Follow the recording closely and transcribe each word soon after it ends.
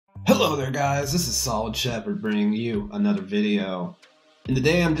Hello there guys, this is Solid Shepard bringing you another video. And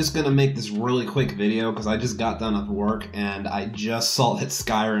today I'm just going to make this really quick video because I just got done with work and I just saw that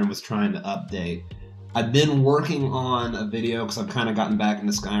Skyrim was trying to update. I've been working on a video because I've kind of gotten back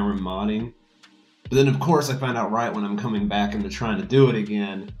into Skyrim modding. But then of course I found out right when I'm coming back into trying to do it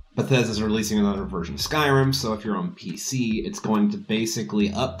again, Bethesda's releasing another version of Skyrim, so if you're on PC, it's going to basically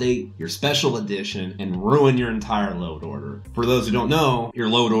update your special edition and ruin your entire load order. For those who don't know, your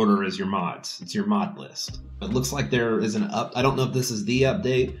load order is your mods. It's your mod list. It looks like there is an I don't know if this is the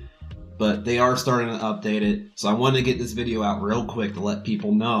update, but they are starting to update it. So I wanted to get this video out real quick to let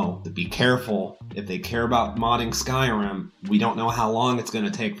people know to be careful. If they care about modding Skyrim, we don't know how long it's going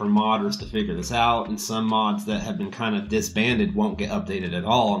to take for modders to figure this out, and some mods that have been kind of disbanded won't get updated at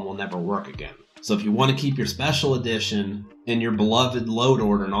all and will never work again. So if you want to keep your special edition and your beloved load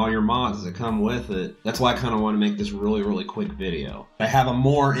order and all your mods that come with it, that's why I kind of want to make this really quick video. I have a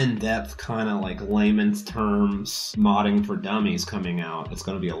more in-depth kind of like layman's terms modding for dummies coming out. It's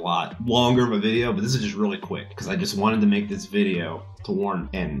going to be a lot longer of a video, but this is just really quick because I just wanted to make this video to warn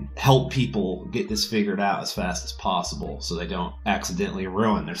and help people get this figured out as fast as possible so they don't accidentally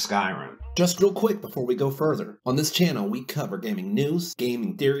ruin their Skyrim. Just real quick before we go further, on this channel we cover gaming news,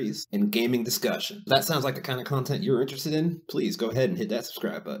 gaming theories, and gaming discussion. If that sounds like the kind of content you're interested in, please go ahead and hit that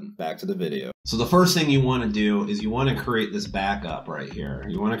subscribe button. Back to the video. So the first thing you want to do is you want to create this backup right here.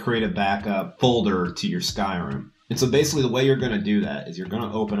 You want to create a backup folder to your Skyrim. And so basically the way you're going to do that is you're going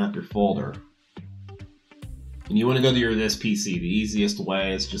to open up your folder. And you want to go to your this PC. The easiest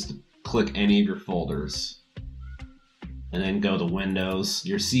way is just to click any of your folders. And then go to Windows,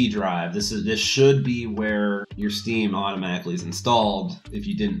 your C drive. This should be where your Steam automatically is installed if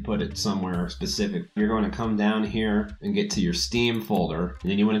you didn't put it somewhere specific. You're going to come down here and get to your Steam folder, and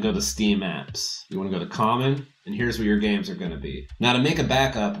then you want to go to Steam Apps. You want to go to Common, and here's where your games are going to be. Now to make a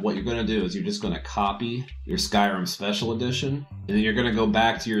backup, what you're going to do is you're just going to copy your Skyrim Special Edition, and then you're going to go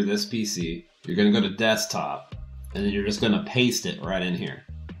back to your this PC. You're going to go to Desktop, and then you're just going to paste it right in here.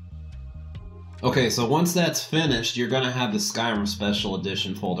 Okay, so once that's finished, you're going to have the Skyrim Special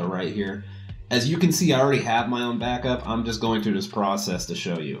Edition folder right here. As you can see, I already have my own backup. I'm just going through this process to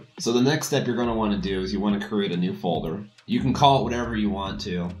show you. So the next step you're going to want to do is you want to create a new folder. You can call it whatever you want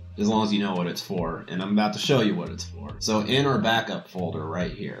to, as long as you know what it's for, and I'm about to show you what it's for. So in our backup folder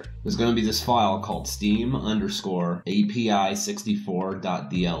right here, there's going to be this file called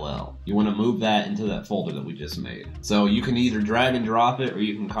steam_API64.dll. You want to move that into that folder that we just made. So you can either drag and drop it, or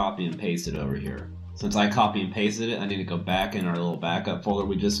you can copy and paste it over here. Since I copy and pasted it, I need to go back in our little backup folder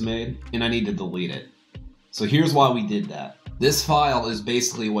we just made, and I need to delete it. So here's why we did that. This file is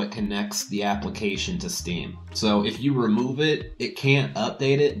basically what connects the application to Steam. So if you remove it, it can't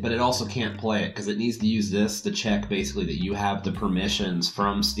update it, but it also can't play it because it needs to use this to check basically that you have the permissions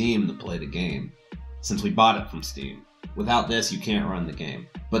from Steam to play the game, since we bought it from Steam. Without this, you can't run the game.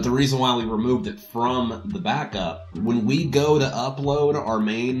 But the reason why we removed it from the backup, when we go to upload our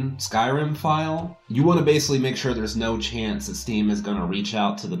main Skyrim file, you want to basically make sure there's no chance that Steam is going to reach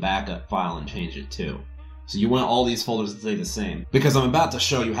out to the backup file and change it too. So you want all these folders to stay the same, because I'm about to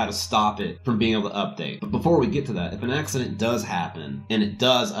show you how to stop it from being able to update. But before we get to that, if an accident does happen and it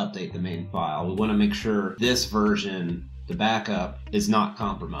does update the main file, we want to make sure this version, the backup, is not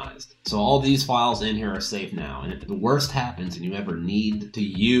compromised. So all these files in here are safe now, and if the worst happens and you ever need to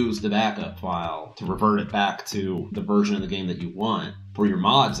use the backup file to revert it back to the version of the game that you want for your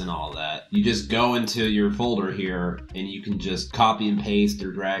mods and all that, you just go into your folder here and you can just copy and paste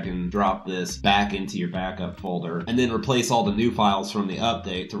or drag and drop this back into your backup folder and then replace all the new files from the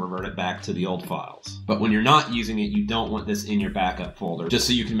update to revert it back to the old files. But when you're not using it, you don't want this in your backup folder, just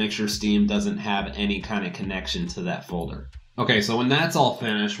so you can make sure Steam doesn't have any kind of connection to that folder. Okay, so when that's all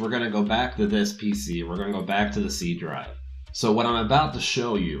finished, we're going to go back to this PC. We're going to go back to the C drive. So what I'm about to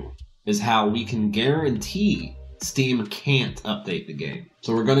show you is how we can guarantee Steam can't update the game.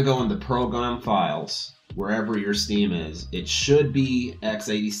 So we're going to go into Program Files, wherever your Steam is. It should be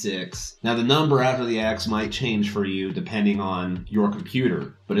x86. Now the number after the X might change for you depending on your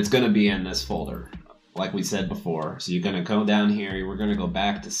computer, but it's going to be in this folder, like we said before. So you're going to go down here, we're going to go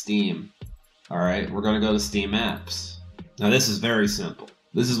back to Steam. Alright, we're going to go to Steam Apps. Now this is very simple.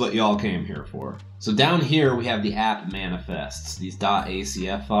 This is what y'all came here for. So down here we have the app manifests, these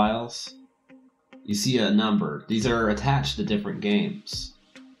 .acf files. You see a number. These are attached to different games.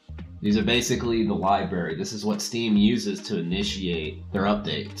 These are basically the library. This is what Steam uses to initiate their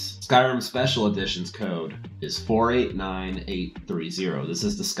updates. Skyrim Special Edition's code is 489830. This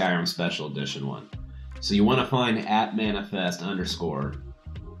is the Skyrim Special Edition one. So you want to find app manifest _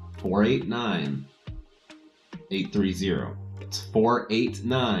 489830. It's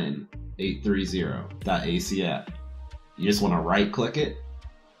 489.830.acf. You just want to right click it.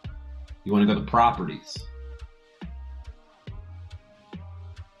 You want to go to properties.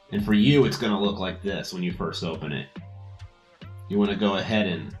 And for you, it's going to look like this when you first open it. You want to go ahead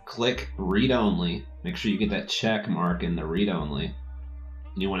and click read only. Make sure you get that check mark in the read only.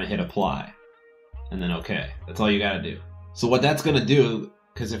 And you want to hit apply. And then okay. That's all you got to do. So what that's going to do,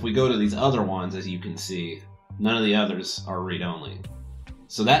 because if we go to these other ones, as you can see, none of the others are read only.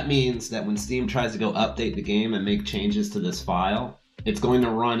 So that means that when Steam tries to go update the game and make changes to this file, it's going to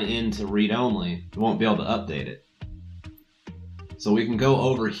run into read only. It won't be able to update it. So we can go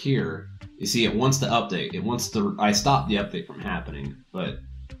over here. You see, it wants to update. It wants to. I stopped the update from happening, but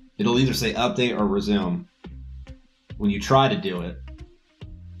it'll either say update or resume. When you try to do it,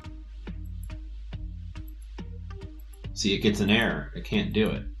 see, it gets an error. It can't do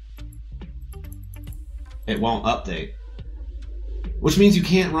it. It won't update, which means you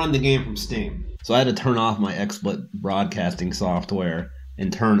can't run the game from Steam. So I had to turn off my XSplit broadcasting software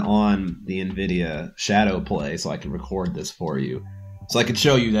and turn on the NVIDIA Shadow Play so I can record this for you. So I can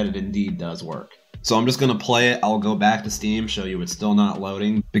show you that it indeed does work. So I'm just going to play it. I'll go back to Steam, show you it's still not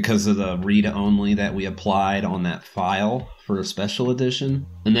loading because of the read-only that we applied on that file for a special edition.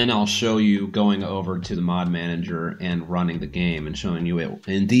 And then I'll show you going over to the mod manager and running the game and showing you it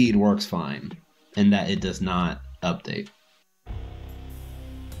indeed works fine and that it does not update.